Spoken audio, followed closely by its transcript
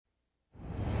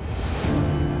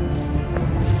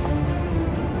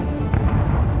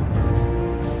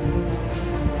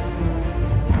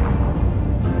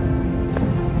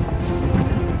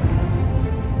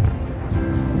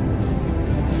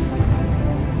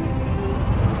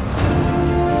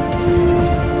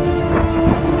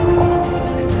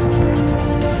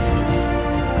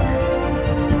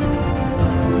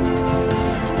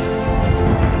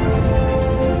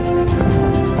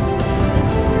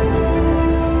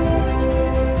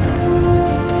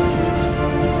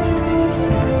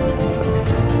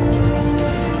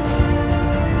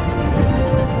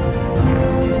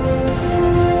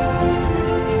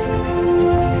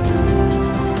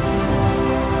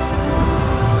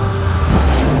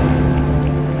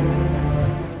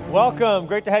Welcome.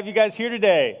 Great to have you guys here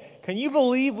today. Can you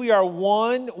believe we are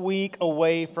 1 week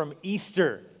away from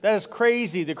Easter? That is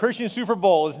crazy. The Christian Super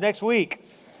Bowl is next week.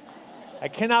 I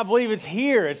cannot believe it's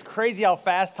here. It's crazy how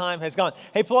fast time has gone.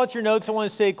 Hey, pull out your notes. I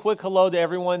want to say a quick hello to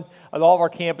everyone at all of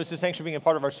our campuses. Thanks for being a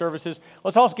part of our services.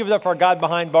 Let's also give it up for our God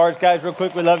behind bars guys real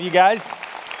quick. We love you guys.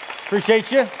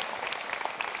 Appreciate you.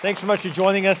 Thanks so much for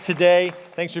joining us today.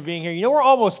 Thanks for being here. You know, we're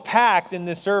almost packed in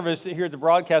this service here at the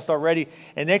broadcast already,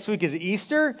 and next week is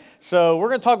Easter, so we're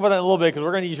going to talk about that in a little bit because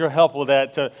we're going to need your help with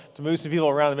that to move some people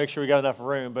around and make sure we got enough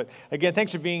room. But again,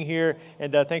 thanks for being here,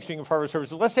 and thanks for being a part of our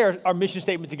services. Let's say our mission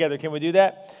statement together. Can we do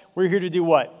that? We're here to do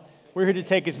what? We're here to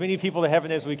take as many people to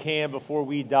heaven as we can before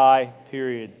we die,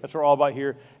 period. That's what we're all about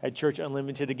here at Church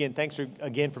Unlimited. Again, thanks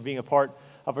again for being a part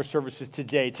of our services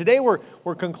today. Today we're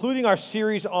concluding our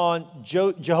series on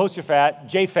Jehoshaphat,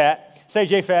 Japhat. Say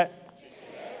Japhat.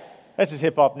 That's his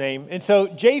hip-hop name. And so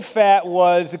Japhat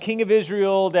was the king of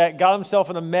Israel that got himself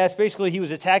in a mess. Basically, he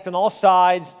was attacked on all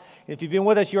sides. And if you've been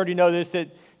with us, you already know this, that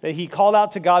he called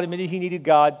out to God, admitted he needed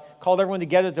God, called everyone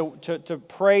together to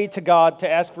pray to God, to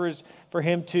ask for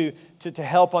him to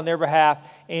help on their behalf.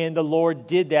 And the Lord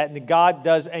did that. And God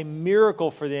does a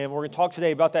miracle for them. We're going to talk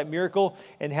today about that miracle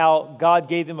and how God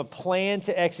gave them a plan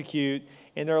to execute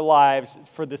in their lives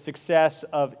for the success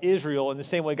of Israel. In the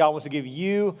same way, God wants to give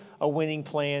you a winning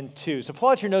plan too. So pull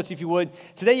out your notes if you would.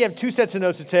 Today you have 2 sets of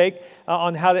notes to take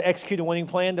on how to execute a winning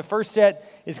plan. The first set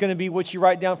is going to be what you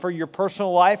write down for your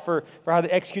personal life, for how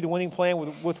to execute a winning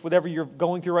plan with whatever you're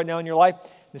going through right now in your life.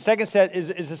 The second set is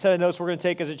a set of notes we're going to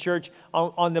take as a church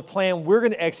on the plan we're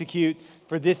going to execute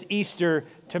for this Easter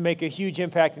to make a huge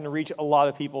impact and to reach a lot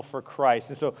of people for Christ.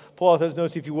 And so pull out those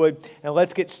notes if you would, and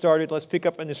let's get started. Let's pick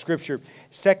up in the scripture.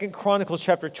 2 Chronicles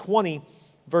chapter 20,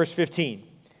 verse 15.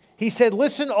 He said,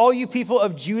 "Listen, all you people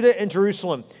of Judah and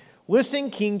Jerusalem.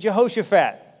 Listen, King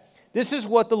Jehoshaphat. This is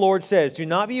what the Lord says. Do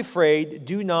not be afraid.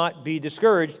 Do not be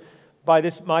discouraged by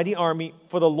this mighty army.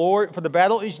 For the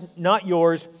battle is not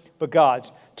yours, but God's.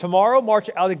 Tomorrow march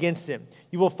out against them.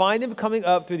 You will find them coming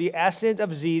up through the ascent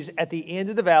of Ziz at the end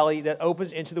of the valley that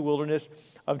opens into the wilderness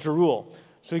of Jeruel."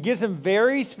 So he gives them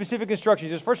very specific instructions.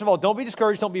 He says, first of all, don't be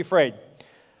discouraged, don't be afraid.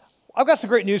 I've got some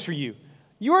great news for you.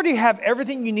 You already have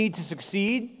everything you need to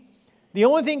succeed. The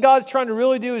only thing God's trying to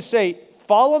really do is say,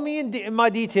 follow me in my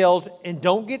details and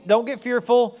don't get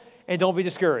fearful and don't be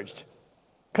discouraged.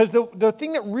 Because the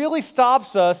thing that really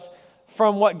stops us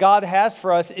from what God has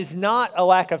for us is not a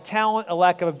lack of talent, a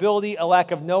lack of ability, a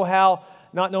lack of know-how,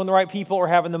 not knowing the right people, or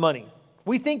having the money.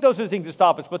 We think those are the things that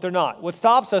stop us, but they're not. What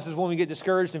stops us is when we get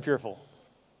discouraged and fearful.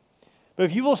 But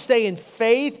if you will stay in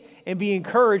faith and be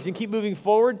encouraged and keep moving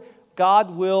forward,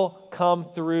 God will come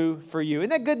through for you.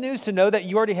 Isn't that good news to know that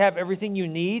you already have everything you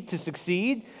need to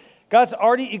succeed? God's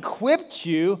already equipped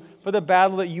you for the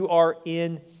battle that you are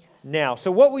in now.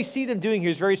 So what we see them doing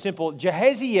here is very simple.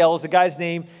 Jehaziel is the guy's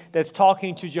name that's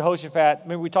talking to Jehoshaphat.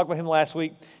 Remember we talked about him last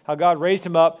week, how God raised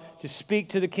him up to speak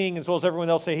to the king as well as everyone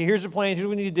else, say, hey, here's the plan, here's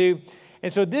what we need to do.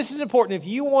 And so this is important. If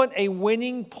you want a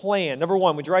winning plan, number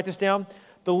one, would you write this down?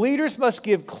 The leaders must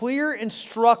give clear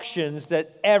instructions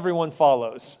that everyone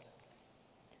follows.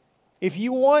 If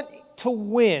you want to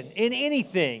win in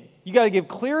anything, you got to give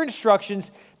clear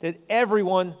instructions that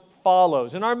everyone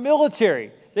follows. In our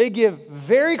military, they give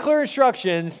very clear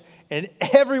instructions and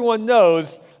everyone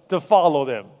knows to follow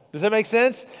them. Does that make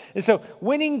sense? And so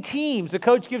winning teams, the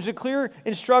coach gives a clear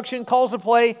instruction, calls a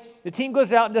play. The team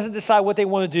goes out and doesn't decide what they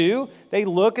want to do. They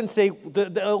look and say,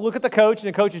 look at the coach, and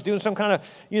the coach is doing some kind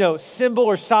of symbol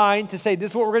or sign to say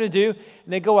this is what we're going to do.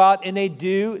 And they go out and they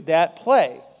do that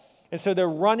play. And so they're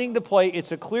running the play.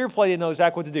 It's a clear play. They know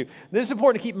exactly what to do. This is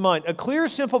important to keep in mind. A clear,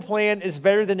 simple plan is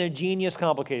better than a genius,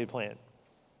 complicated plan.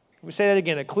 Let me say that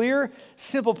again. A clear,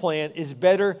 simple plan is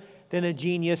better than a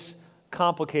genius,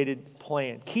 complicated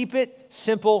plan. Keep it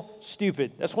simple,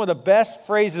 stupid. That's one of the best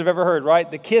phrases I've ever heard, right?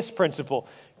 The KISS principle.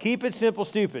 Keep it simple,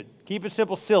 stupid. Keep it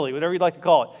simple, silly, whatever you'd like to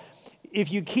call it.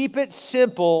 If you keep it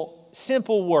simple,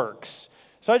 simple works.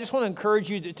 So I just want to encourage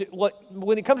you to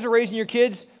when it comes to raising your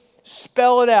kids,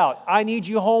 spell it out. I need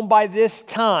you home by this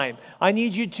time. I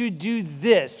need you to do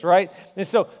this, right? And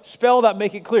so spell it out,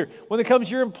 make it clear. When it comes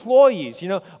to your employees,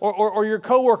 or your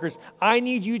coworkers, I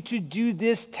need you to do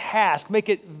this task. Make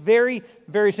it very,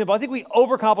 very simple. I think we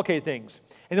overcomplicate things,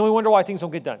 and then we wonder why things don't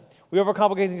get done. We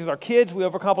overcomplicate things with our kids. We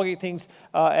overcomplicate things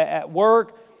at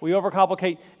work. We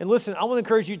overcomplicate. And listen, I want to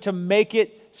encourage you to make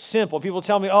it simple. People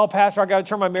tell me, oh, Pastor, I got to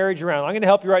turn my marriage around. I'm going to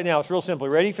help you right now. It's real simple.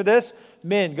 Ready for this?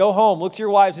 Men, go home, look to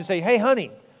your wives and say, hey, honey,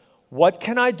 what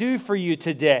can I do for you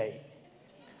today?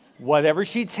 Whatever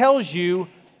she tells you,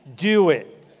 do it.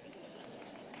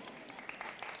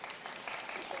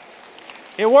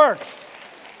 It works.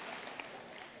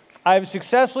 I've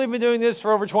successfully been doing this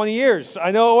for over 20 years.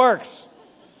 I know it works.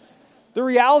 The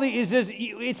reality is this,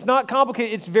 it's not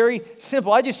complicated. It's very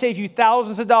simple. I just saved you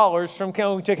thousands of dollars from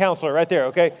going to a counselor right there,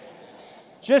 okay?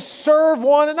 Just serve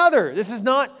one another. This is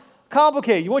not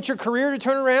complicated. You want your career to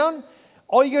turn around?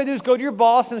 All you got to do is go to your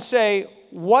boss and say,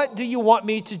 what do you want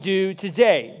me to do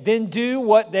today? Then do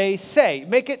what they say.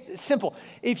 Make it simple.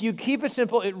 If you keep it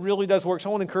simple, it really does work. So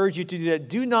I want to encourage you to do that.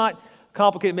 Do not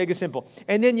complicate it, make it simple.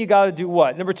 And then you got to do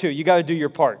what? Number 2, you got to do your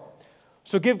part.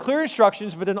 So give clear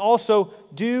instructions, but then also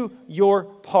do your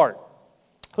part.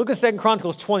 Look at 2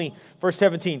 Chronicles 20, verse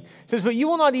 17. It says, but you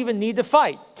will not even need to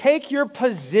fight. Take your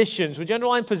positions. Would you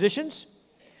underline positions?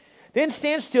 Then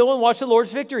stand still and watch the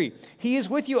Lord's victory. He is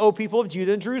with you, O people of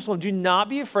Judah and Jerusalem. Do not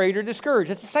be afraid or discouraged.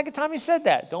 That's the second time he said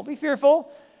that. Don't be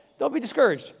fearful. Don't be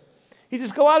discouraged. He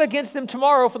says, go out against them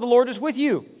tomorrow, for the Lord is with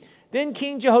you. Then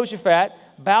King Jehoshaphat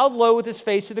bowed low with his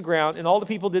face to the ground, and all the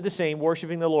people did the same,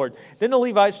 worshiping the Lord. Then the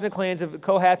Levites from the clans of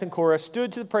Kohath and Korah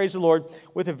stood to praise the Lord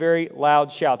with a very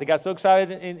loud shout. They got so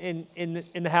excited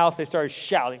in the house, they started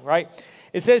shouting, right?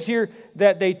 It says here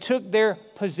that they took their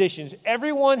positions.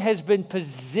 Everyone has been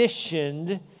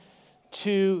positioned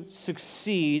to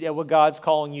succeed at what God's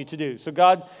calling you to do. So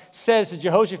God says to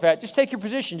Jehoshaphat, just take your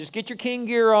position. Just get your king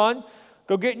gear on.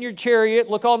 Go get in your chariot.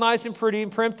 Look all nice and pretty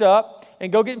and primped up.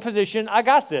 And go get in position. I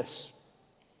got this.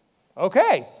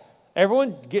 Okay.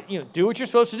 Everyone, do what you're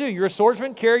supposed to do. You're a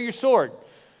swordsman. Carry your sword.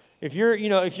 If you're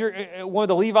one of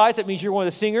the Levites, that means you're one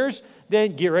of the singers.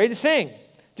 Then get ready to sing.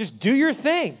 Just do your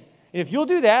thing. And if you'll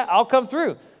do that, I'll come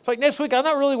through. It's like next week, I'm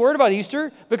not really worried about Easter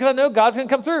because I know God's going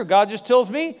to come through. God just tells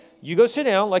me, you go sit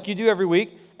down like you do every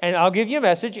week, and I'll give you a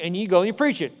message, and you go and you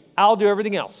preach it. I'll do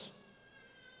everything else.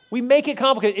 We make it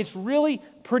complicated. It's really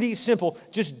pretty simple.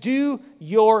 Just do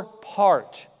your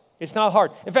part. It's not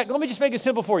hard. In fact, let me just make it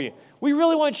simple for you. We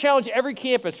really want to challenge every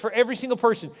campus for every single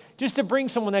person just to bring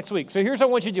someone next week. So here's what I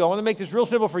want you to do. I want to make this real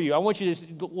simple for you. I want you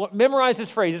to memorize this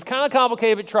phrase. It's kind of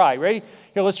complicated, but try. Ready?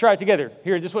 Here, let's try it together.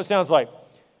 Here, this is what it sounds like.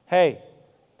 Hey,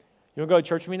 you want to go to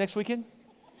church with me next weekend?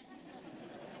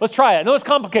 Let's try it. I know it's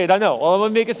complicated. I know. Well,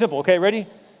 let me make it simple. Okay, ready?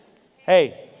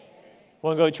 Hey,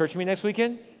 want to go to church with me next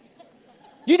weekend?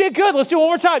 You did good. Let's do it one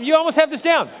more time. You almost have this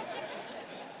down.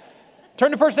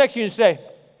 Turn to the person next to you and say,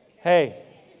 hey,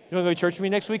 you want to go to church with me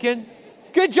next weekend?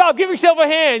 Good job. Give yourself a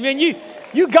hand. Man,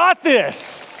 you got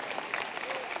this.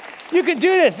 You can do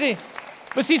this. See?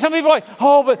 But see, some people are like,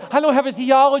 oh, but I don't have a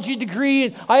theology degree,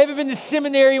 and I haven't been to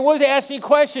seminary, and what if they ask me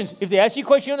questions? If they ask you a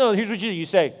question you don't know, here's what you do. You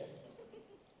say,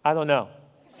 I don't know.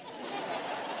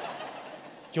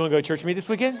 Do you want to go to church with me this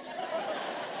weekend?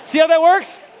 See how that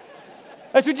works?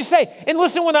 That's what you say. And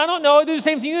listen, when I don't know, I do the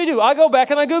same thing you do. I go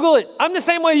back and I Google it. I'm the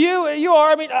same way you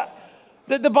are. I mean,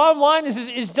 the bottom line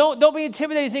is don't be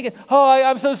intimidated thinking, oh,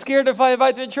 I'm so scared if I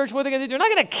invite them to church, what are they going to do? They're not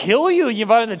going to kill you if you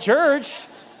invite them to church.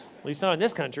 At least not in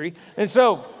this country. And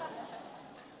so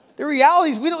the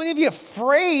reality is we don't need to be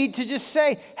afraid to just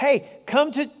say, hey,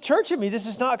 come to church with me. This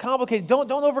is not complicated. Don't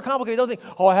overcomplicate. Don't think,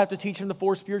 oh, I have to teach them the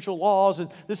 4 spiritual laws and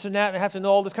this and that, and I have to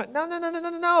know all this kind.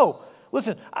 No.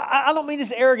 Listen, I don't mean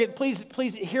this arrogant.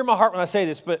 Please hear my heart when I say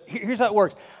this, but here's how it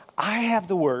works. I have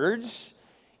the words.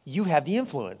 You have the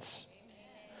influence.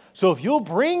 So if you'll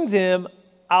bring them,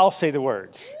 I'll say the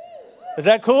words. Is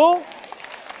that cool?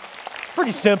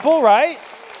 Pretty simple, right?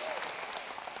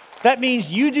 That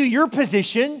means you do your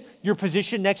position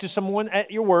next to someone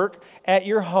at your work, at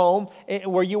your home,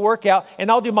 where you work out,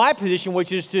 and I'll do my position,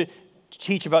 which is to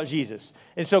teach about Jesus.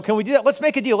 And so can we do that? Let's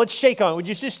make a deal. Let's shake on it. Would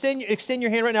you just extend your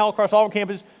hand right now across all our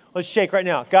campuses? Let's shake right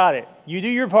now. Got it. You do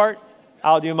your part.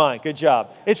 I'll do mine. Good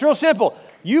job. It's real simple.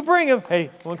 You bring them.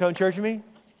 Hey, want to come to church with me?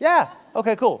 Yeah.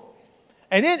 Okay, cool.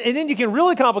 And then you can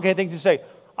really complicate things and say,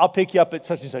 I'll pick you up at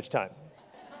such and such time.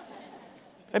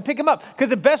 And pick them up. Because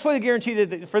the best way to guarantee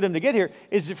that for them to get here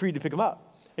is for you to pick them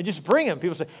up. And just bring them.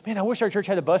 People say, man, I wish our church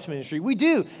had a bus ministry. We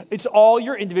do. It's all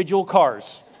your individual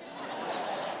cars.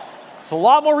 It's a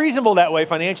lot more reasonable that way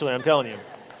financially, I'm telling you.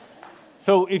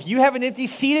 So if you have an empty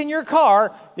seat in your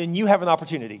car, then you have an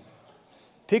opportunity.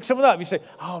 Pick someone up. You say,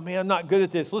 oh, man, I'm not good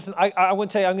at this. Listen, I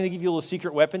want to tell you, I'm going to give you a little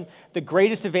secret weapon. The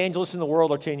greatest evangelists in the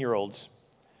world are 10-year-olds.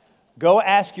 Go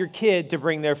ask your kid to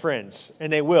bring their friends,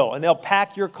 and they will. And they'll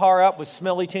pack your car up with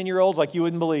smelly 10-year-olds like you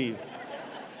wouldn't believe.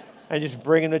 And just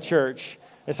bring them to church.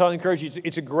 And so I encourage you,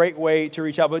 it's a great way to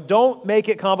reach out. But don't make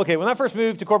it complicated. When I first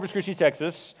moved to Corpus Christi,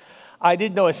 Texas, I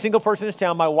didn't know a single person in this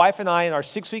town. My wife and I and our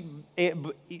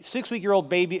 6-week-old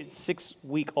baby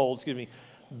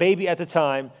at the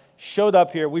time showed up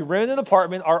here. We rented an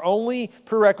apartment. Our only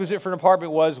prerequisite for an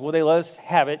apartment was, will they let us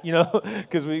have it,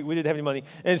 because we didn't have any money.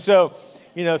 And so,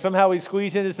 somehow we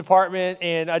squeezed into this apartment,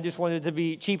 and I just wanted it to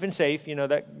be cheap and safe,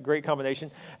 that great combination.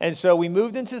 And so we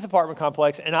moved into this apartment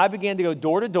complex, and I began to go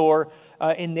door to door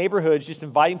in neighborhoods, just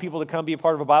inviting people to come be a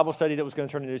part of a Bible study that was going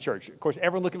to turn into a church. Of course,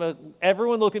 everyone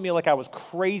looked at me like I was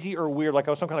crazy or weird, like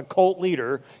I was some kind of cult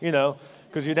leader,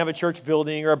 because we didn't have a church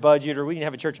building or a budget, or we didn't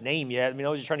have a church name yet. I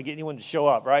was just trying to get anyone to show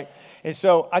up, right? And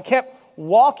so I kept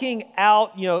walking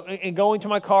out, and going to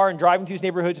my car and driving through these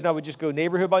neighborhoods, and I would just go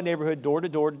neighborhood by neighborhood, door to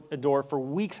door. For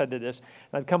weeks I did this,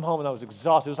 and I'd come home and I was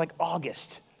exhausted. It was like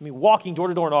August. Walking door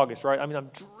to door in August, right? I'm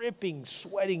dripping,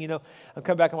 sweating, I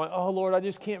come back and I'm like, oh, Lord, I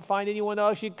just can't find anyone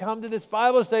else. You come to this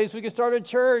Bible study so we can start a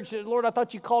church. Lord, I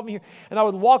thought you called me here. And I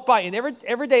would walk by, and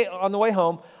every day on the way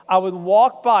home, I would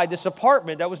walk by this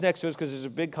apartment that was next to us because it's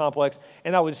a big complex,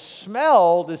 and I would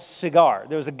smell this cigar.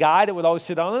 There was a guy that would always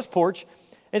sit on his porch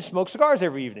and smoke cigars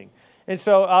every evening. And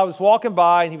so I was walking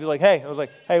by, and he was like, hey. I was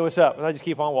like, hey, what's up? And I just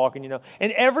keep on walking,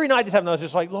 And every night this happened, I was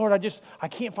just like, Lord, I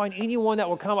can't find anyone that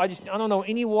will come. I don't know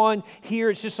anyone here.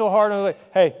 It's just so hard. And I was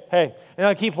like, hey. And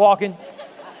I keep walking.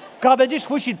 God, I just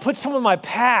wish you'd put someone in my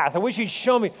path. I wish you'd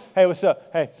show me. Hey, what's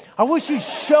up? Hey, I wish you'd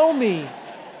show me.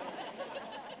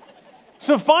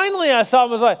 So finally I saw him.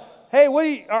 I was like,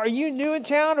 hey, are you new in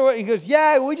town? Or what? He goes,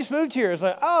 yeah, we just moved here. I was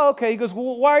like, oh, okay. He goes,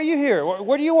 well, why are you here?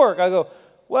 Where do you work? I go,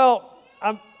 well,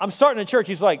 I'm starting a church.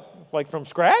 He's like from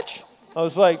scratch? I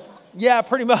was like, yeah,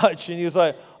 pretty much. And he was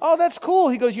like, oh, that's cool.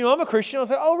 He goes, I'm a Christian. I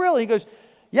was like, oh, really? He goes,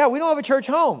 yeah, we don't have a church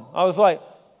home. I was like,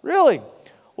 really?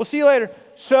 We'll see you later.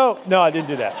 So, no, I didn't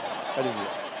do that.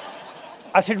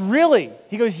 I said, really?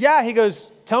 He goes, yeah. He goes,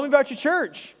 tell me about your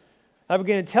church. I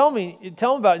began to tell him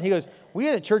about it. And he goes, we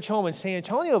had a church home in San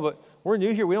Antonio, but we're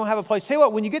new here. We don't have a place. Tell you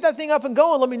what, when you get that thing up and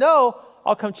going, let me know.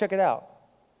 I'll come check it out.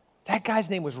 That guy's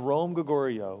name was Rome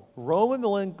Gregorio. Rome and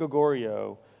Melinda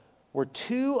Gregorio were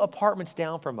 2 apartments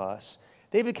down from us.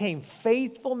 They became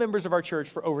faithful members of our church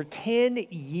for over 10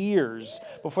 years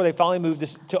before they finally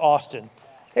moved to Austin.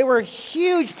 They were a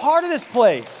huge part of this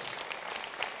place.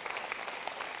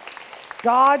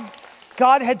 God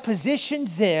had positioned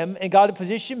them, and God had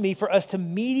positioned me for us to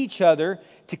meet each other,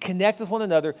 to connect with one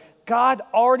another. God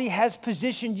already has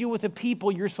positioned you with the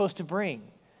people you're supposed to bring.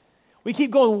 We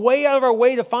keep going way out of our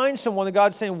way to find someone, and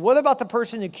God's saying, what about the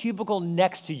person in the cubicle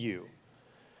next to you?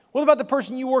 What about the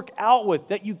person you work out with,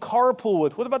 that you carpool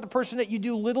with? What about the person that you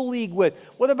do Little League with?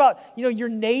 What about, your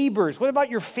neighbors? What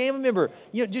about your family member?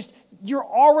 You're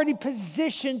already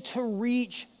positioned to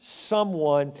reach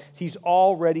someone. He's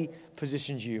already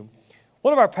positioned you.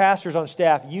 One of our pastors on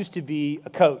staff used to be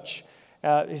a coach.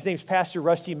 His name's Pastor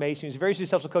Rusty Mason. He's a very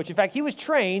successful coach. In fact, he was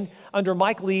trained under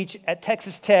Mike Leach at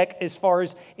Texas Tech as far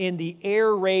as in the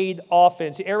air raid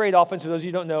offense. The air raid offense, for those of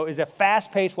you who don't know, is a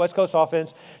fast-paced West Coast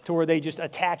offense to where they just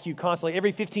attack you constantly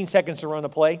every 15 seconds to run a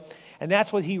play. And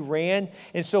that's what he ran.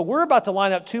 And so we're about to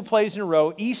line up 2 plays in a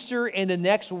row, Easter and the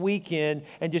next weekend,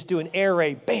 and just do an air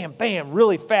raid, bam, bam,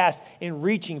 really fast in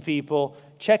reaching people.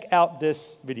 Check out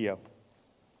this video.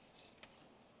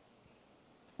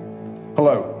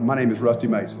 Hello, my name is Rusty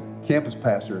Mason, campus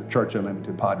pastor at Church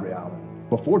Unlimited Padre Island.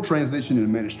 Before transitioning into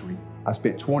ministry, I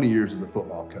spent 20 years as a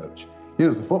football coach.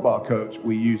 As a football coach,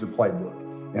 we use a playbook.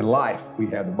 In life, we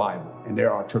have the Bible, and there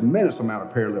are a tremendous amount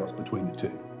of parallels between the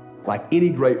two. Like any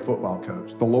great football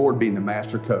coach, the Lord being the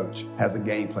master coach has a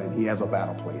game plan. He has a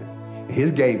battle plan. And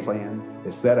his game plan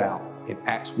is set out in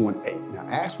Acts 1:8. Now,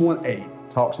 Acts 1:8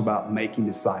 talks about making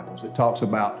disciples. It talks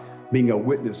about being a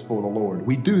witness for the Lord.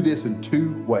 We do this in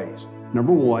 2 ways.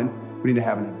 Number 1, we need to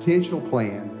have an intentional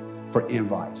plan for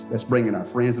invites. That's bringing our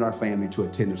friends and our family to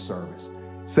attend a service.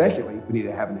 Secondly, we need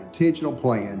to have an intentional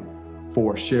plan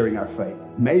for sharing our faith,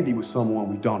 maybe with someone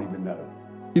we don't even know.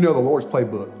 The Lord's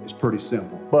playbook is pretty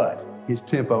simple, but his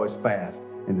tempo is fast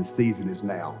and the season is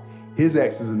now. His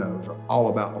X's and O's are all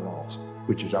about the lost,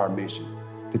 which is our mission,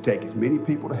 to take as many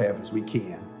people to heaven as we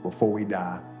can before we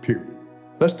die, period.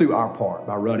 Let's do our part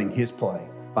by running his play,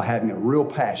 by having a real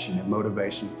passion and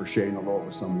motivation for sharing the Lord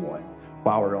with someone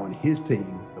while we're on his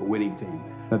team, the winning team.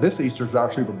 Now, this Easter is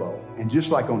our Super Bowl, and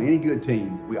just like on any good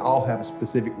team, we all have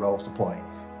specific roles to play.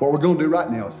 What we're going to do right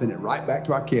now is send it right back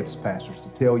to our campus pastors to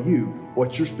tell you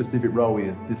what your specific role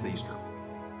is this Easter.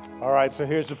 All right, so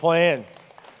here's the plan. You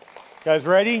guys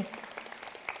ready?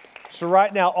 So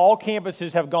right now, all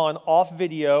campuses have gone off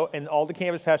video, and all the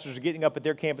campus pastors are getting up at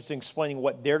their campus and explaining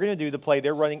what they're going to do, the play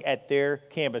they're running at their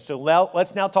campus. So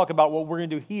let's now talk about what we're going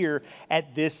to do here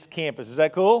at this campus. Is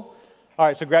that cool? All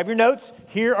right, so grab your notes.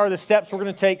 Here are the steps we're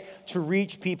going to take to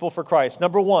reach people for Christ.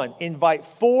 Number 1, invite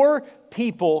 4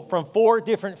 people from 4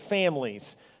 different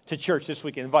families to church this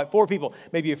weekend. Invite 4 people,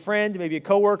 maybe a friend, maybe a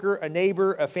coworker, a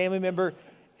neighbor, a family member,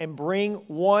 and bring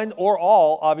one or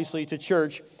all, obviously, to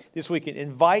church this weekend.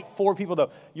 Invite 4 people,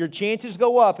 though. Your chances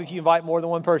go up if you invite more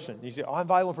than one person. You say, I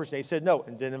invited one person. They said no,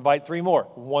 and then invite 3 more.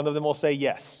 One of them will say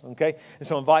yes, okay? And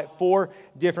so invite 4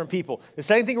 different people. The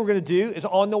second thing we're going to do is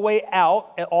on the way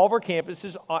out at all of our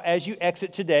campuses, as you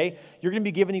exit today, you're going to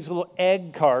be given these little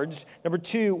egg cards. Number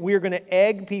 2, we are going to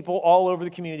egg people all over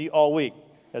the community all week.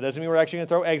 That doesn't mean we're actually going to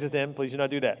throw eggs at them. Please do not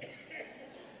do that.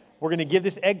 We're going to give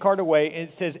this egg card away, and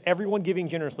it says everyone giving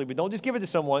generously. But don't just give it to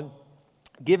someone.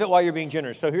 Give it while you're being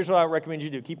generous. So here's what I recommend you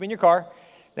do. Keep it in your car.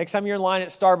 Next time you're in line at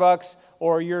Starbucks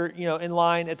or you're in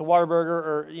line at the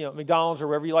Whataburger or McDonald's or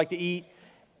wherever you like to eat,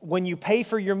 when you pay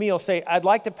for your meal, say, I'd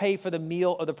like to pay for the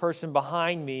meal of the person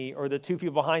behind me or the 2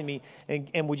 people behind me,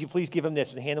 and would you please give them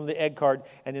this? And hand them the egg card,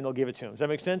 and then they'll give it to them. Does that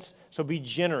make sense? So be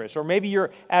generous. Or maybe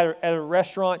you're at a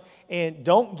restaurant, and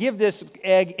don't give this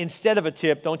egg instead of a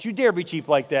tip. Don't you dare be cheap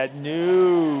like that.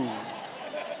 No.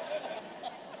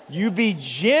 You be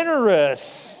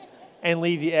generous and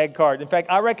leave the egg card. In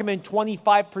fact, I recommend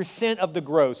 25% of the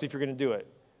gross if you're going to do it.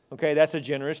 Okay, that's a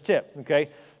generous tip. Okay,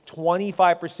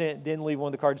 25%, then leave one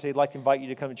of the cards and say, I'd like to invite you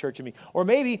to come to church with me. Or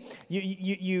maybe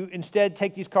you instead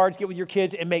take these cards, get with your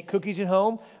kids, and make cookies at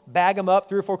home, bag them up,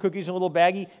 3 or 4 cookies in a little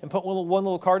baggie, and put one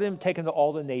little card in them, take them to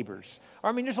all the neighbors.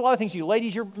 I mean, there's a lot of things you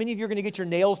ladies, many of you are going to get your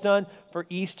nails done for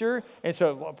Easter, and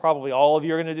so probably all of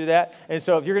you are going to do that. And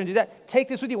so if you're going to do that, take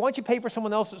this with you. Why don't you pay for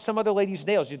some other lady's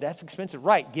nails? That's expensive.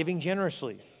 Right, giving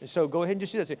generously. And so go ahead and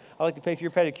just do that. Say, I'd like to pay for your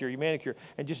pedicure, your manicure,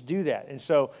 and just do that. And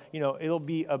so, it'll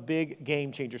be a big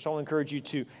game changer. So I'll encourage you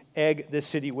to egg the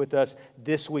city with us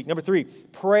this week. Number 3,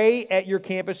 pray at your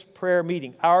campus prayer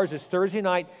meeting. Ours is Thursday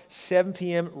night, 7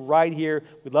 p.m. right here.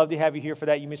 We'd love to have you here for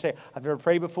that. You may say, I've never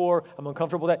prayed before. I'm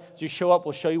uncomfortable with that. Just show up.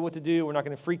 We'll show you what to do. We're not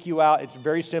going to freak you out. It's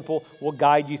very simple. We'll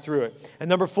guide you through it. And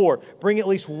number 4, bring at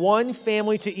least one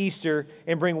family to Easter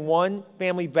and bring one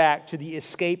family back to the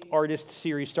Escape Artist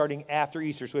series starting after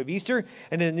Easter. So we have Easter,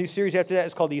 and then a new series after that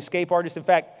is called the Escape Artist. In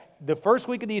fact, the first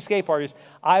week of the Escape Artist,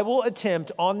 I will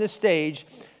attempt on this stage,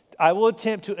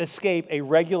 to escape a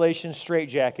regulation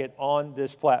straitjacket on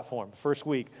this platform. First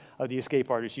week of the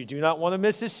Escape Artist. You do not want to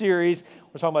miss this series.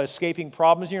 We're talking about escaping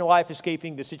problems in your life,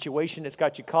 escaping the situation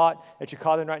that you're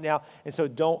caught in right now. And so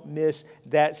don't miss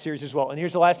that series as well. And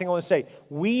here's the last thing I want to say.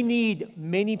 We need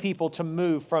many people to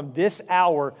move from this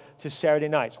hour to Saturday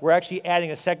nights. We're actually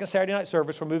adding a second Saturday night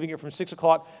service. We're moving it from 6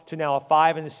 o'clock to now a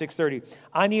 5 and a 6:30.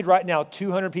 I need right now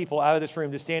 200 people out of this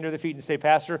room to stand to their feet and say,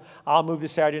 Pastor, I'll move to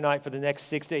Saturday night for the next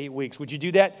 6 to 8 weeks. Would you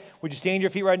do that? Would you stand to your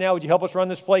feet right now? Would you help us run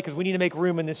this play? Because we need to make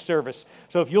room in this service.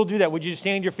 So if you'll do that, would you just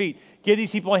stand to your feet? Give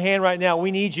these people a hand right now. We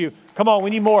need you. Come on,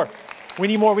 we need more. We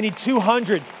need more. We need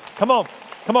 200. Come on.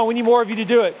 We need more of you to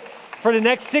do it. For the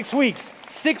next 6 weeks.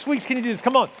 6 weeks, can you do this?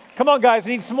 Come on, guys.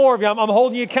 We need some more of you. I'm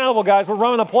holding you accountable, guys. We're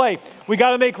running a play. We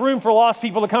got to make room for lost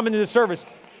people to come into the service.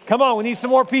 Come on, we need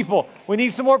some more people. We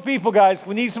need some more people, guys.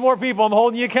 We need some more people. I'm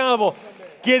holding you accountable.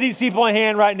 Give these people a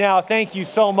hand right now. Thank you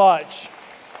so much.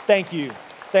 Thank you.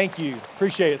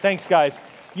 Appreciate it. Thanks, guys.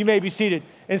 You may be seated.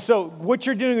 And so what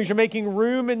you're doing is you're making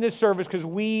room in this service because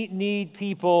we need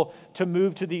people to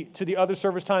move to the other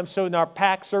service times. So in our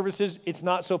packed services, it's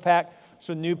not so packed,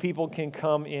 so new people can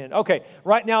come in. Okay,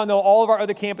 right now, I know all of our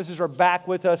other campuses are back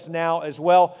with us now as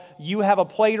well. You have a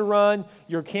play to run.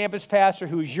 Your campus pastor,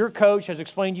 who is your coach, has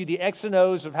explained to you the X and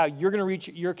O's of how you're going to reach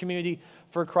your community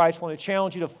for Christ. I want to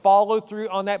challenge you to follow through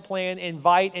on that plan,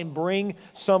 invite and bring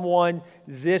someone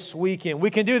this weekend. We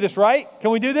can do this, right?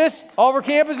 Can we do this? All of our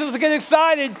campuses, let's get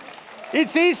excited.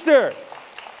 It's Easter.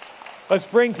 Let's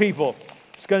bring people.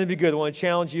 It's going to be good. I want to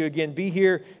challenge you again. Be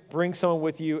here. Bring someone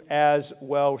with you as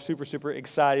well. We're super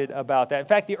excited about that. In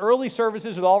fact, the early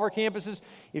services at all of our campuses,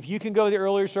 if you can go to the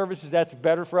earlier services, that's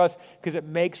better for us because it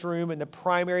makes room in the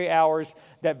primary hours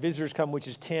that visitors come, which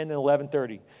is 10 and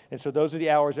 11:30. And so those are the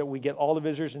hours that we get all the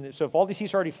visitors. And so if all these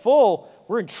seats are already full,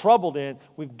 we're in trouble then.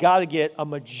 We've got to get a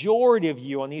majority of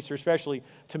you on Easter especially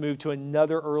to move to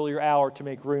another earlier hour to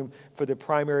make room for the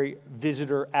primary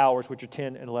visitor hours, which are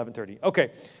 10 and 11:30.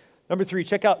 Okay, number 3,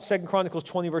 check out 2 Chronicles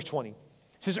 20, verse 20.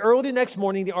 It says, early the next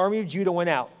morning, the army of Judah went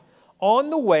out. On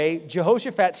the way,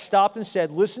 Jehoshaphat stopped and said,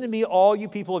 listen to me, all you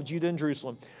people of Judah and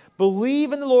Jerusalem.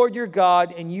 Believe in the Lord your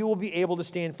God, and you will be able to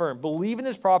stand firm. Believe in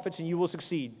his prophets, and you will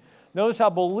succeed. Notice how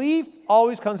belief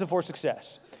always comes before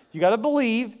success. You got to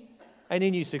believe, and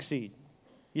then you succeed.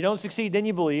 You don't succeed, then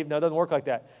you believe. No, it doesn't work like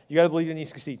that. You got to believe, then you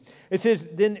succeed. It says,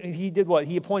 then he did what?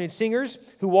 He appointed singers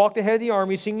who walked ahead of the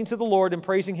army, singing to the Lord and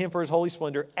praising him for his holy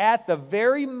splendor. At the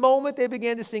very moment they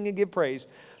began to sing and give praise,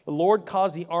 The Lord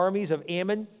caused the armies of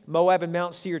Ammon, Moab, and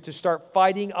Mount Seir to start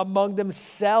fighting among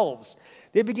themselves.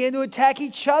 They began to attack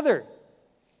each other.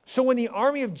 So when the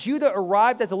army of Judah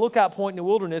arrived at the lookout point in the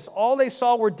wilderness, all they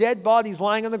saw were dead bodies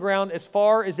lying on the ground as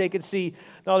far as they could see.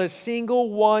 Not a single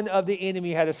one of the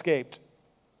enemy had escaped.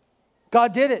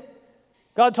 God did it.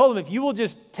 God told them, if you will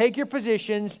just take your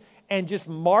positions and just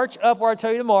march up where I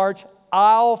tell you to march,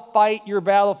 I'll fight your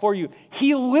battle for you.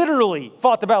 He literally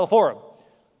fought the battle for them.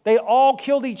 They all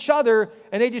killed each other,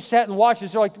 and they just sat and watched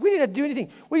us. They're like, we didn't have to do anything.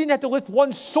 We didn't have to lift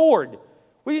one sword.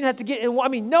 We didn't have to get in. I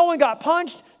mean, no one got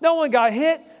punched. No one got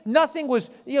hit. Nothing was,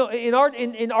 in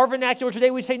our vernacular today,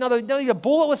 we say not even a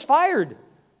bullet was fired.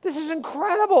 This is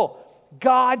incredible.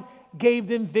 God gave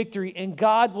them victory, and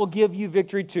God will give you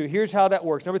victory too. Here's how that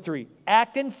works. Number 3,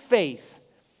 act in faith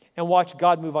and watch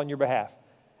God move on your behalf.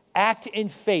 Act in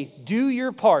faith. Do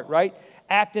your part, right?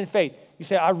 Act in faith. You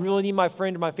say, I really need my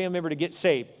friend or my family member to get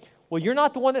saved. Well, you're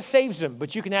not the one that saves them,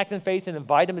 but you can act in faith and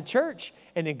invite them to church,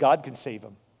 and then God can save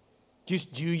them.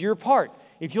 Just do your part.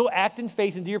 If you'll act in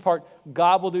faith and do your part,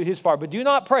 God will do his part. But do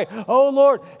not pray, oh,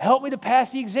 Lord, help me to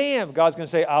pass the exam. God's going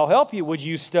to say, I'll help you. Would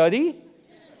you study?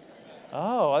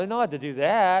 Oh, I didn't know how to do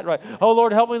that. Right. Oh,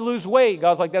 Lord, help me lose weight.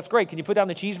 God's like, that's great. Can you put down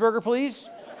the cheeseburger, please?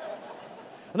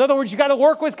 In other words, you got to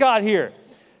work with God here.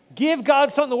 Give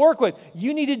God something to work with.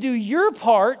 You need to do your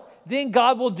part, then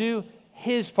God will do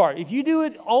his part. If you do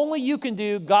it only you can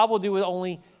do, God will do what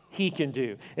only he can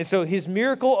do. And so his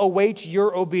miracle awaits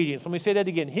your obedience. Let me say that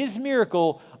again. His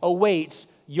miracle awaits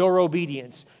your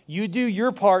obedience. You do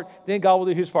your part, then God will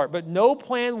do his part. But no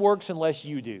plan works unless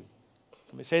you do.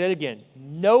 Let me say that again.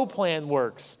 No plan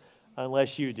works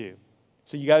unless you do.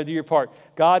 So you got to do your part.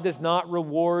 God does not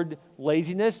reward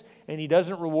laziness, and he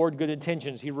doesn't reward good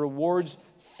intentions. He rewards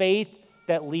faith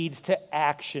that leads to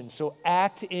action. So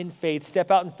act in faith,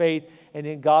 step out in faith, and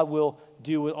then God will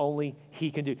do what only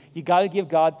he can do. You got to give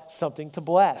God something to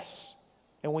bless.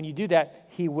 And when you do that,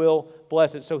 he will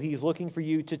bless it. So he's looking for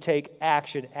you to take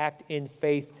action, act in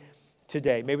faith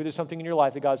today. Maybe there's something in your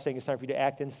life that God's saying it's time for you to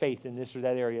act in faith in this or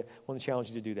that area. I want to challenge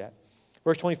you to do that.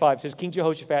 Verse 25 says, King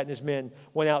Jehoshaphat and his men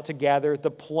went out to gather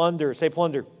the plunder. Say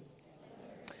plunder.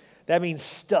 That means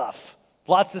stuff.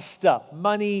 Lots of stuff.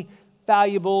 Money,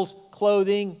 valuables,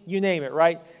 clothing, you name it,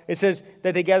 right? It says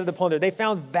that they gathered the plunder. They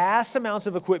found vast amounts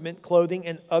of equipment, clothing,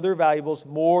 and other valuables,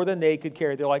 more than they could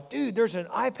carry. They're like, dude, there's an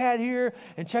iPad here,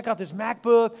 and check out this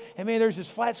MacBook, and man, there's this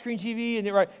flat screen TV,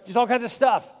 and right, just all kinds of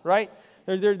stuff, right?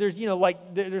 There's like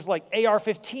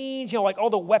AR-15s, like all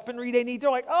the weaponry they need.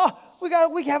 They're like, oh,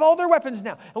 we have all their weapons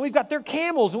now, and we've got their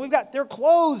camels, and we've got their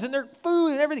clothes, and their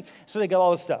food, and everything. So they got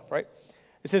all this stuff, right?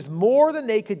 It says more than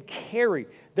they could carry.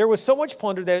 There was so much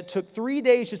plunder that it took 3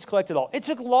 days just to collect it all. It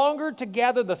took longer to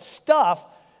gather the stuff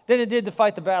than it did to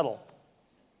fight the battle.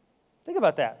 Think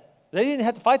about that. They didn't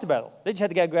have to fight the battle. They just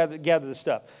had to gather the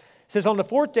stuff. It says on the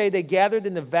 4th day, they gathered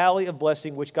in the valley of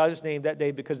blessing, which God has named that day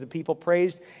because the people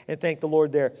praised and thanked the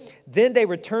Lord there. Then they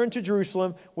returned to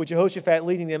Jerusalem with Jehoshaphat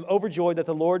leading them, overjoyed that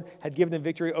the Lord had given them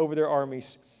victory over their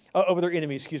enemies.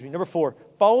 Number 4,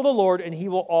 follow the Lord and he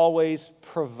will always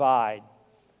provide.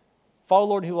 Follow the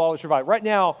Lord and he will always provide. Right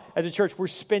now, as a church, we're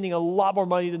spending a lot more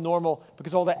money than normal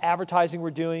because of all the advertising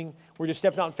we're doing. We're just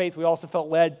stepping out in faith. We also felt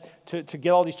led to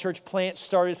get all these church plants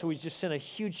started, so we just sent a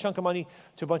huge chunk of money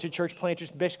to a bunch of church planters,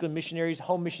 basically missionaries,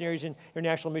 home missionaries, and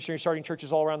international missionaries starting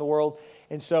churches all around the world.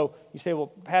 And so you say, well,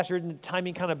 Pastor, isn't the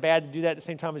timing kind of bad to do that at the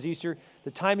same time as Easter?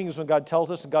 The timing is when God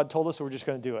tells us, and God told us, so we're just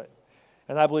going to do it.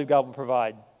 And I believe God will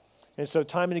provide. And so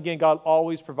time and again, God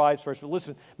always provides for us. But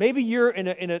listen, maybe you're in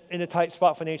a tight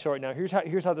spot financially right now.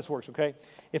 Here's how this works, okay?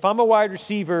 If I'm a wide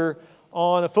receiver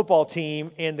on a football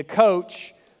team and the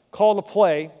coach called a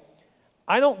play,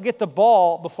 I don't get the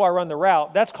ball before I run the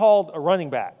route. That's called a running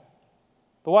back.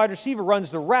 The wide receiver runs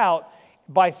the route.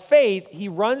 By faith, he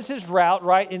runs his route,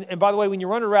 right? And by the way, when you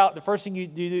run a route, the first thing you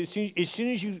do, as soon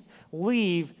as you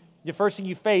leave, the first thing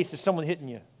you face is someone hitting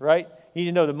you, right? You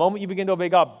need to know the moment you begin to obey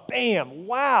God, bam,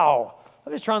 wow.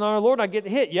 I'm just trying to honor the Lord and I get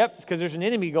hit. Yep, it's because there's an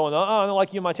enemy going on. I don't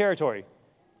like you in my territory.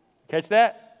 Catch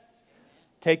that?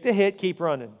 Take the hit, keep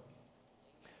running.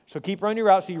 So keep running your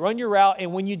route. So you run your route,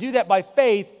 and when you do that by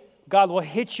faith, God will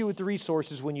hit you with the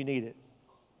resources when you need it.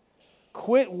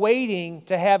 Quit waiting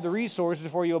to have the resources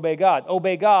before you obey God.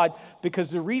 Obey God because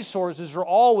the resources are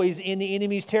always in the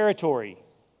enemy's territory.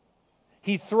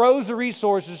 He throws the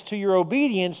resources to your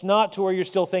obedience, not to where you're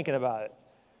still thinking about it.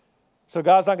 So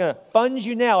God's not going to fund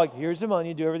you now, like, here's the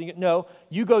money, do everything. No,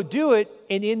 you go do it,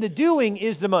 and in the doing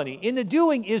is the money. In the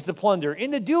doing is the plunder.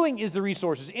 In the doing is the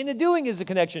resources. In the doing is the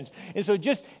connections. And so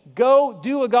just go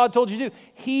do what God told you to do.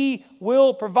 He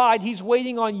will provide. He's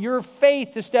waiting on your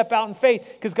faith to step out in faith,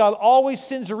 because God always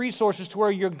sends the resources to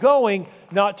where you're going,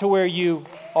 not to where you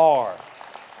are.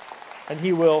 And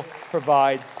He will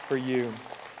provide for you.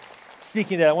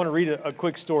 Speaking of that, I want to read a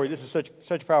quick story. This is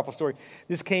such a powerful story.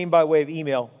 This came by way of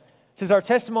email. It says, our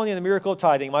testimony on the miracle of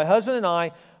tithing. My husband and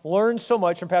I learned so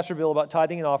much from Pastor Bill about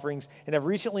tithing and offerings and have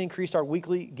recently increased our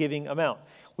weekly giving amount.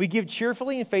 We give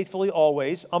cheerfully and faithfully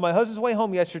always. On my husband's way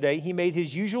home yesterday, he made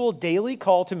his usual daily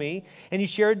call to me, and he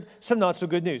shared some not so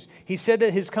good news. He said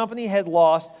that his company had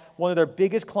lost one of their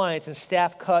biggest clients and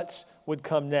staff cuts would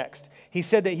come next. He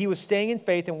said that he was staying in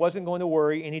faith and wasn't going to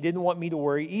worry, and he didn't want me to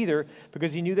worry either,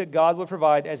 because he knew that God would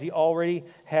provide, as he already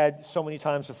had so many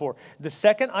times before. The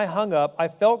second I hung up, I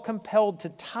felt compelled to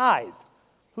tithe.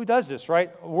 Who does this, right?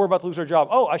 We're about to lose our job.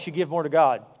 Oh, I should give more to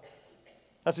God.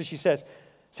 That's what she says.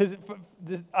 Says,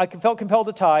 I felt compelled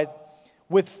to tithe.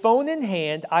 With phone in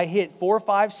hand, I hit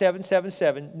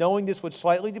 45777, knowing this would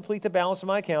slightly deplete the balance of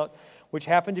my account, which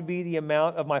happened to be the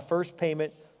amount of my first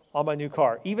payment on my new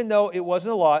car. Even though it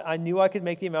wasn't a lot, I knew I could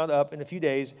make the amount up in a few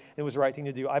days, and it was the right thing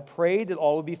to do. I prayed that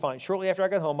all would be fine. Shortly after I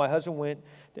got home, my husband went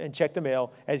and checked the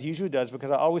mail, as he usually does,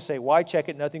 because I always say, why check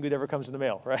it? Nothing good ever comes in the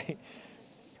mail, right?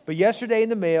 But yesterday in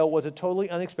the mail was a totally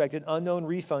unexpected, unknown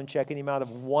refund check in the amount of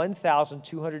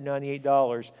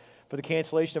 $1,298 for the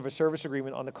cancellation of a service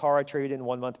agreement on the car I traded in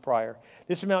 1 month prior.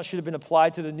 This amount should have been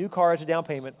applied to the new car as a down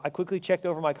payment. I quickly checked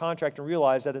over my contract and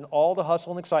realized that in all the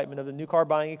hustle and excitement of the new car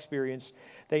buying experience,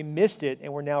 they missed it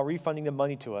and were now refunding the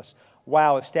money to us.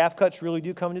 Wow, if staff cuts really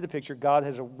do come into the picture, God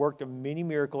has worked a mini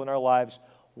miracle in our lives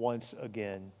once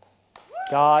again.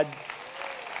 God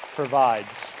provides.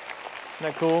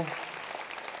 Isn't that cool?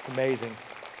 Amazing.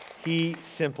 He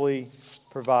simply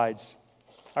provides.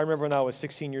 I remember when I was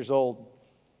 16 years old,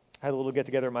 I had a little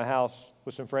get-together at my house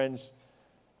with some friends.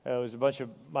 It was a bunch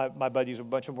of my buddies, a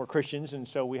bunch of more Christians, and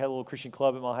so we had a little Christian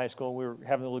club at my high school, and we were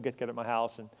having a little get-together at my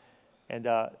house, and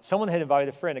someone had invited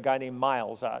a friend, a guy named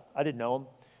Miles. I didn't know him,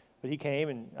 but he came,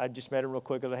 and I just met him real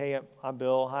quick. I was like, hey, I'm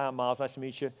Bill. Hi, I'm Miles. Nice to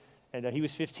meet you. And he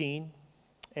was 15,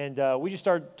 and we just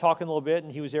started talking a little bit,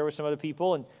 and he was there with some other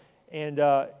people, and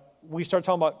we started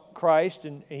talking about Christ,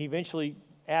 and he eventually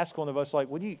asked one of us, like,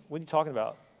 what are you talking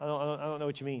about? I don't know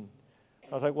what you mean.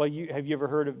 I was like, well, have you ever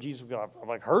heard of Jesus? I've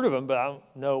like heard of him, but I don't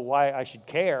know why I should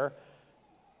care.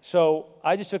 So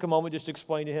I just took a moment just to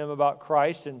explain to him about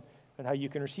Christ and how you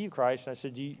can receive Christ. And I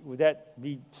said, would that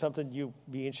be something you'd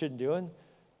be interested in doing?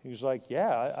 He was like,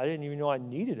 yeah, I didn't even know I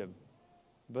needed him.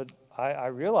 But I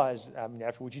realized,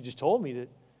 after what you just told me, that,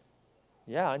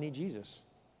 yeah, I need Jesus.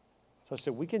 So I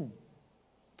said, we can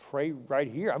pray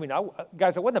right here.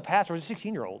 Guys, I wasn't a pastor. I was a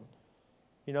 16-year-old.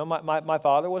 You know, my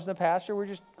father wasn't a pastor. We're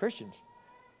just Christians.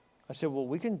 I said, well,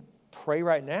 we can pray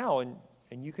right now, and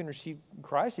you can receive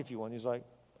Christ if you want. He's like,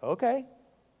 okay.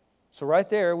 So right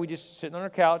there, we just sitting on our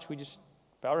couch, we just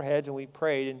bowed our heads, and we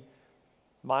prayed, and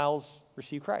Miles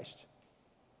received Christ.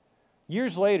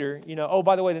 Years later, oh,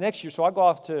 by the way, the next year, so I go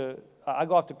off to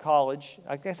college.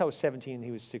 I guess I was 17 and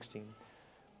he was 16.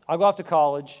 I go off to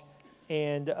college,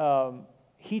 and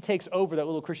he takes over that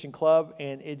little Christian club,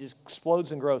 and it just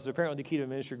explodes and grows. Apparently, the key to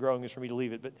ministry growing is for me to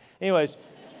leave it. But anyways,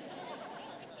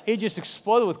 it just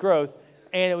exploded with growth,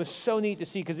 and it was so neat to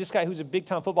see, because this guy who's a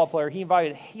big-time football player, he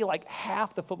invited like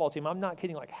half the football team. I'm not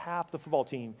kidding, like half the football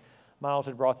team Miles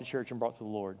had brought to church and brought to the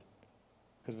Lord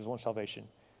because of his one salvation.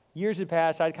 Years had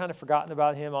passed. I'd kind of forgotten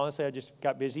about him. Honestly, I just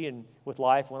got busy and with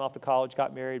life, went off to college,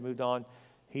 got married, moved on.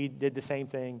 He did the same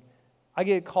thing. I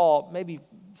get a call maybe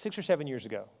 6 or 7 years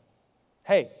ago.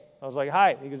 Hey, I was like,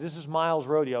 hi. He goes, this is Miles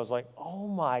Rodeo. I was like, oh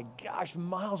my gosh,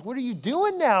 Miles, what are you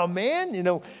doing now, man?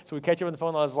 So we catch up on the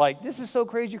phone. I was like, this is so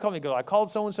crazy you called me. He goes, I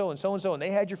called so-and-so and so-and-so, and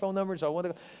they had your phone number, so I wanted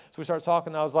to go. So we started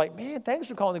talking, and I was like, man, thanks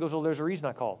for calling. He goes, well, there's a reason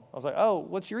I called. I was like, oh,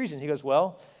 what's your reason? He goes,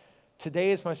 well,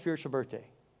 today is my spiritual birthday.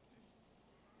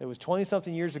 It was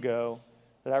 20-something years ago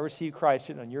that I received Christ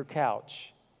sitting on your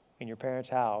couch in your parents'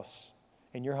 house,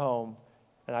 in your home,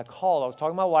 and I called. I was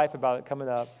talking to my wife about it coming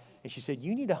up, and she said,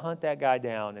 you need to hunt that guy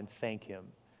down and thank him.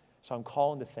 So I'm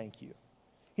calling to thank you.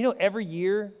 Every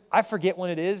year, I forget when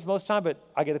it is most of the time, but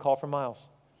I get a call from Miles.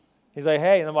 He's like,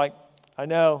 hey, and I'm like, I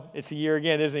know, it's a year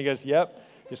again, isn't it? He goes, yep,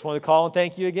 just wanted to call and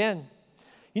thank you again.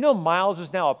 Miles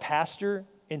is now a pastor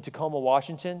in Tacoma,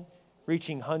 Washington,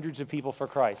 reaching hundreds of people for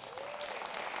Christ.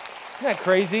 Isn't that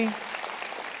crazy?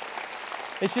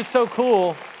 It's just so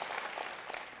cool.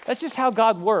 That's just how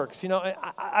God works.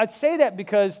 I'd say that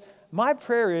because my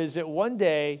prayer is that one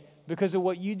day because of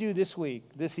what you do this week,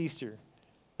 this Easter,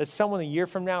 that someone a year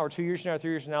from now or 2 years from now or 3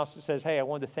 years from now says, hey, I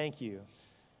wanted to thank you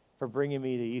for bringing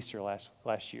me to Easter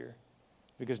last year,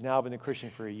 because now I've been a Christian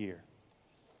for a year.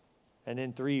 And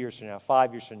then 3 years from now,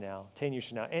 5 years from now, 10 years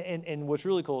from now, and what's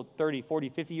really cool, 30, 40,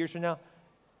 50 years from now,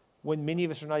 when many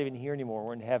of us are not even here anymore,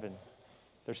 we're in heaven,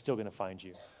 they're still going to find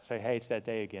you. Say, hey, it's that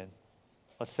day again.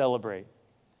 Let's celebrate.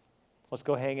 Let's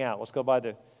go hang out. Let's go by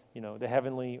the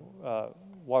heavenly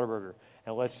Whataburger,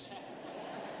 and let's,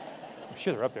 I'm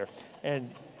sure they're up there,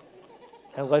 and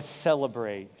let's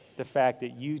celebrate the fact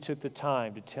that you took the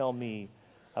time to tell me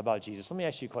about Jesus. Let me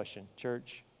ask you a question,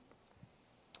 church.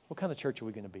 What kind of church are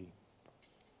we going to be?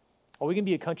 Are we going to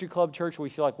be a country club church where we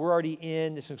feel like we're already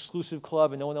in this exclusive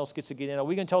club and no one else gets to get in? Are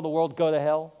we going to tell the world, go to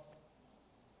hell?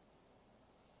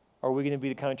 Or are we going to be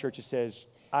the kind of church that says,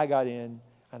 I got in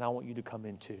and I want you to come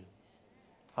in too.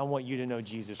 I want you to know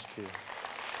Jesus too.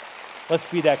 Let's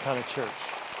be that kind of church.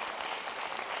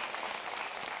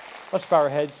 Let's bow our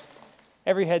heads.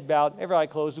 Every head bowed, every eye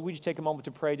closed. Would you take a moment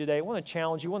to pray today? I want to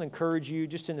challenge you, I want to encourage you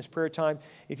just in this prayer time.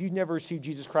 If you've never received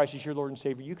Jesus Christ as your Lord and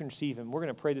Savior, you can receive Him. We're going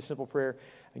to pray this simple prayer,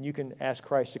 and you can ask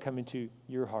Christ to come into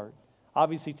your heart.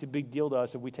 Obviously, it's a big deal to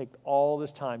us if we take all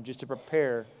this time just to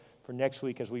prepare for next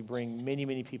week as we bring many,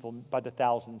 many people by the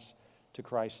thousands to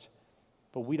Christ.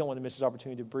 But we don't want to miss this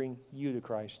opportunity to bring you to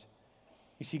Christ.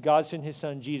 You see, God sent His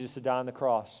Son, Jesus, to die on the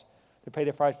cross, to pay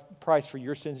the price for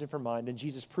your sins and for mine. And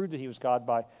Jesus proved that He was God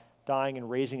by dying and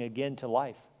raising again to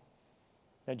life.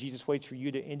 Now, Jesus waits for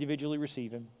you to individually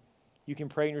receive Him. You can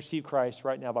pray and receive Christ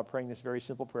right now by praying this very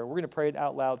simple prayer. We're going to pray it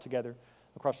out loud together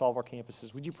across all of our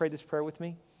campuses. Would you pray this prayer with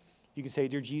me? You can say,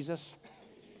 Dear Jesus,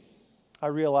 I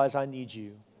realize I need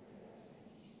you.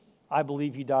 I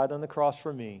believe you died on the cross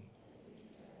for me.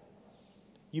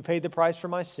 You paid the price for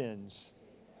my sins,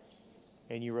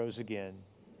 and you rose again.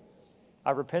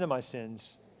 I repent of my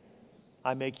sins.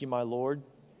 I make you my Lord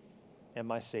and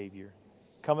my Savior.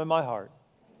 Come in my heart.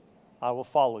 I will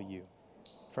follow you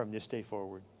from this day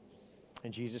forward.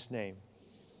 In Jesus' name,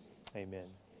 amen.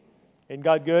 Isn't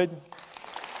God good?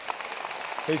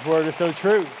 His word is so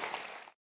true.